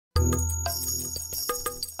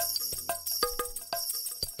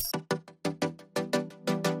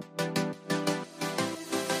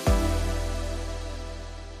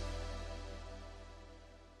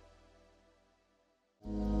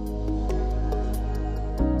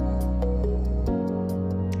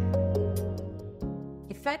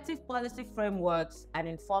Effective policy frameworks and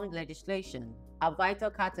informed legislation are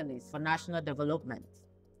vital catalysts for national development.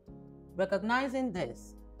 Recognizing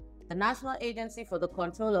this, the National Agency for the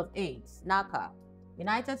Control of AIDS, NACA,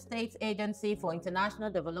 United States Agency for International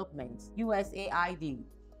Development, US.A.I.D,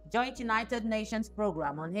 Joint United Nations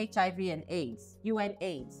Program on HIV and AIDS,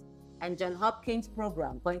 UNAIDS, and Johns Hopkins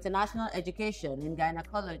Program for International Education in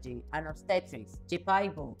Gynecology and Obstetrics,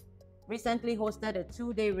 JHPIEGO, recently hosted a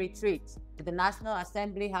two-day retreat with the National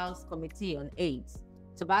Assembly House Committee on AIDS,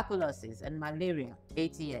 Tuberculosis, and Malaria,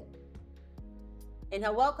 ATM. In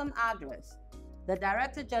her welcome address, the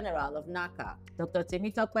Director General of NACA, Dr.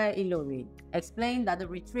 Temitope Ilori, explained that the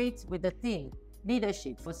retreat with the theme,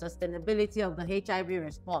 Leadership for Sustainability of the HIV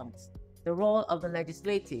Response, the role of the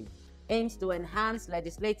legislative, aims to enhance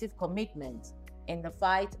legislative commitment in the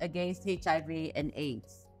fight against HIV and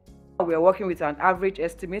AIDS. We are working with an average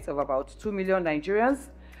estimate of about 2 million Nigerians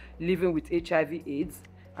living with HIV/AIDS,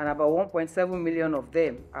 and about 1.7 million of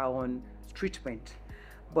them are on treatment.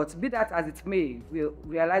 But be that as it may, we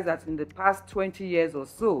realize that in the past 20 years or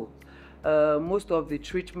so, most of the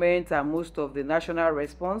treatment and most of the national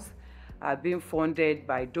response are being funded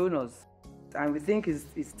by donors. And we think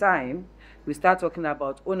it's time we start talking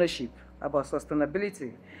about ownership, about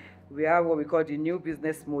sustainability. We have what we call the new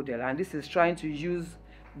business model, and this is trying to use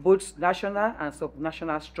both national and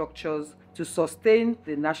subnational structures to sustain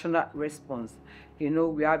the national response. You know,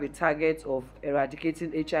 we have a target of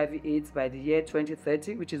eradicating HIV/AIDS by the year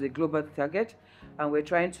 2030, which is a global target, and we're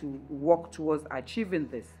trying to work towards achieving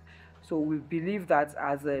this. So we believe that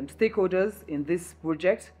as stakeholders in this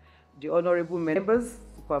project, the honorable members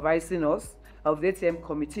supervising us of the ATM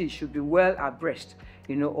committee should be well abreast,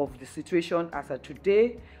 you know, of the situation as of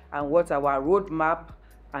today and what our roadmap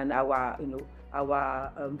and our,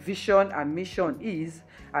 our vision and mission is,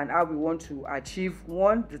 and how we want to achieve,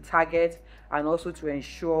 one, the target, and also to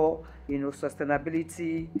ensure,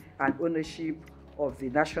 sustainability and ownership of the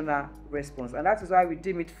national response. And that is why we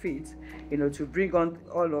deem it fit, to bring on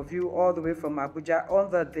all of you all the way from Abuja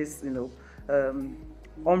under this,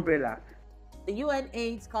 umbrella. The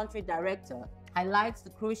UNAIDS country director highlights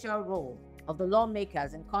the crucial role of the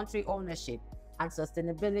lawmakers in country ownership and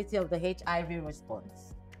sustainability of the HIV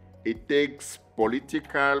response. It takes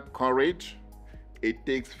political courage, it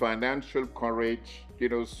takes financial courage,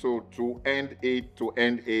 so to end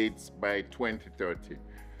AIDS by 2030.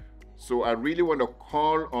 So I really want to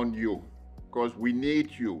call on you, because we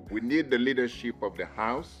need you. We need the leadership of the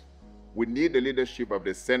House, we need the leadership of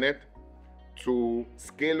the Senate to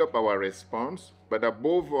scale up our response. But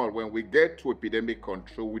above all, when we get to epidemic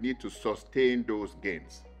control, we need to sustain those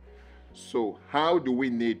gains. So how do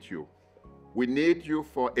we need you? We need you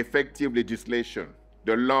for effective legislation,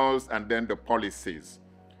 the laws and then the policies.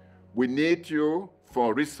 We need you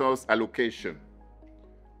for resource allocation.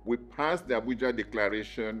 We passed the Abuja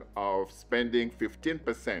Declaration of spending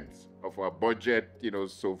 15% of our budget,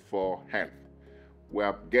 so for health. We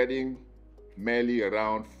are getting merely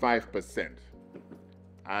around 5%.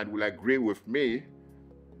 And will agree with me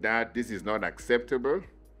that this is not acceptable.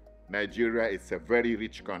 Nigeria is a very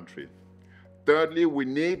rich country. Thirdly, we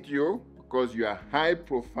need you, because you are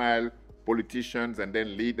high-profile politicians and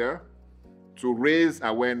then leader, to raise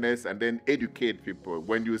awareness and then educate people.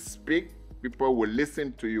 When you speak, people will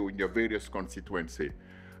listen to you in your various constituencies.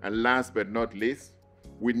 And last but not least,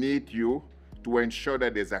 we need you to ensure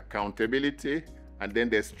that there's accountability and then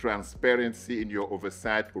there's transparency in your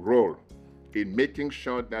oversight role in making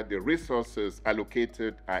sure that the resources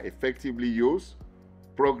allocated are effectively used,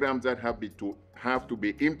 programs that have to be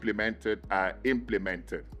implemented are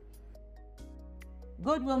implemented.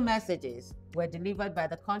 Goodwill messages were delivered by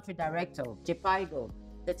the country director of JHPIEGO,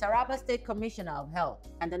 the Taraba State Commissioner of Health,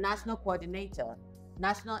 and the National Coordinator,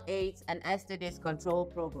 National AIDS and STDs Control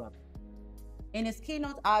Program. In his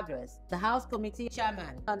keynote address, the House Committee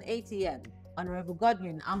Chairman on ATM, Honorable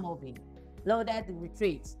Godwin Amobi, lauded the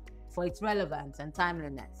retreat for its relevance and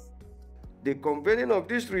timeliness. The convening of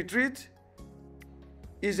this retreat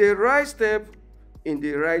is a right step in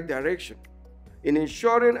the right direction in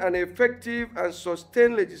ensuring an effective and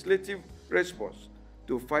sustained legislative response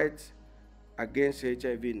to fight against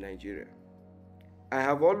HIV in Nigeria. I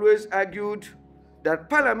have always argued that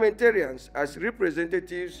parliamentarians, as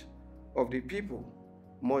representatives of the people,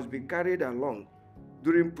 must be carried along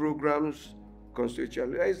during programs,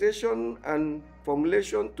 constitutionalization, and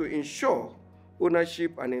formulation to ensure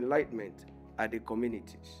ownership and enlightenment at the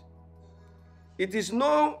communities. It is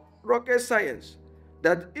no rocket science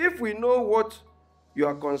that if we know what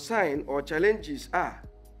your concern or challenges are,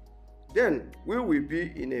 then we will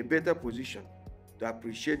be in a better position to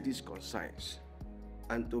appreciate these concerns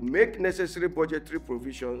and to make necessary budgetary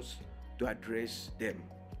provisions to address them.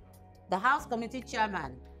 The House Committee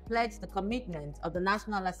Chairman pledged the commitment of the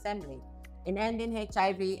National Assembly in ending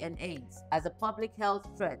HIV and AIDS as a public health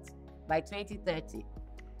threat by 2030.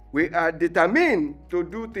 We are determined to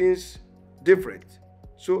do things different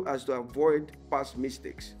so as to avoid past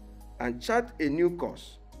mistakes and chart a new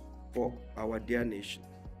course for our dear nation.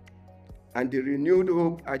 And the renewed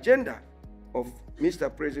hope agenda of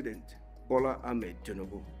Mr. President Bola Ahmed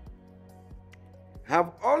Tinubu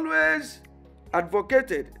have always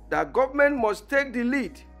advocated that government must take the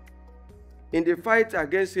lead in the fight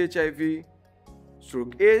against HIV,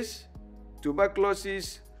 AIDS,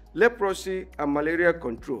 tuberculosis, leprosy, and malaria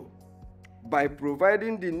control by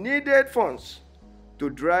providing the needed funds to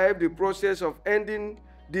drive the process of ending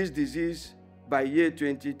this disease by year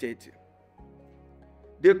 2030.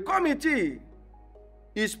 The committee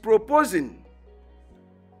is proposing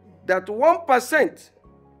that 1%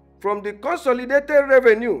 from the consolidated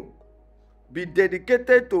revenue be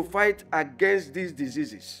dedicated to fight against these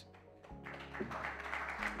diseases.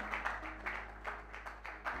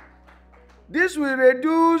 This will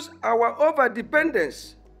reduce our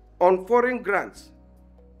overdependence on foreign grants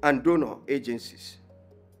and donor agencies.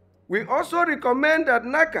 We also recommend that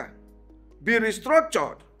NACA be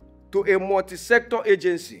restructured to a multi-sector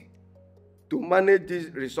agency to manage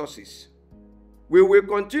these resources. We will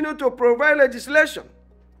continue to provide legislation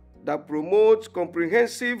that promotes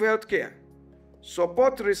comprehensive health care,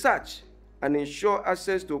 support research, and ensure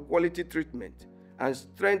access to quality treatment, and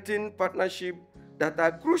strengthen partnerships that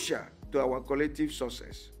are crucial to our collective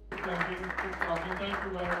success.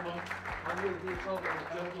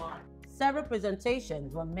 Several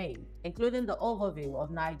presentations were made, including the overview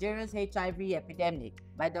of Nigeria's HIV epidemic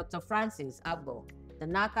by Dr. Francis Agbo, the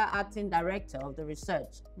NACA Acting Director of the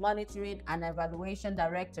Research, Monitoring and Evaluation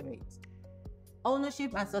Directorate.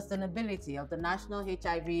 Ownership and Sustainability of the National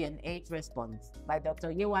HIV and AIDS Response by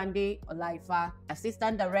Dr. Yewande Olaifa,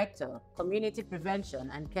 Assistant Director, Community Prevention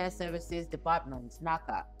and Care Services Department,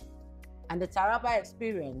 NACA. And the Taraba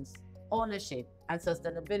Experience, Ownership and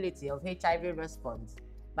Sustainability of HIV Response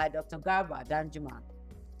by Dr. Garba Danjuma,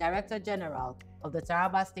 Director General of the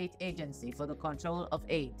Taraba State Agency for the Control of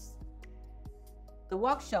AIDS. The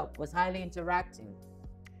workshop was highly interactive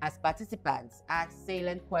as participants asked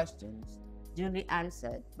salient questions duly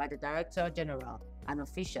answered by the Director General and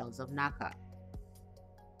officials of NACA.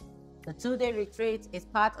 The two-day retreat is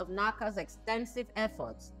part of NACA's extensive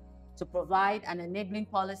efforts to provide an enabling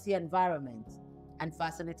policy environment and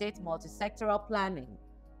facilitate multi-sectoral planning,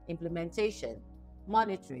 implementation,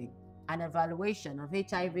 monitoring, and evaluation of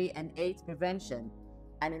HIV and AIDS prevention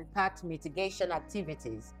and impact mitigation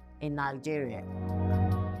activities in Nigeria.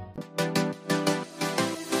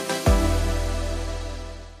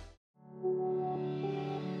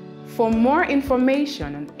 For more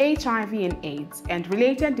information on HIV and AIDS and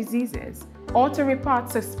related diseases, or to report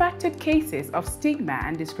suspected cases of stigma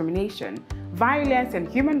and discrimination, violence and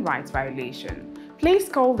human rights violation, please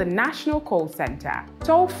call the National Call Center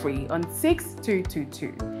toll-free on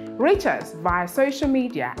 6222. Reach us via social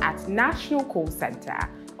media at National Call Center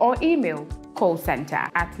or email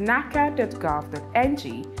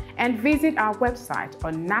callcenter@naca.gov.ng and visit our website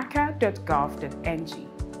on naca.gov.ng.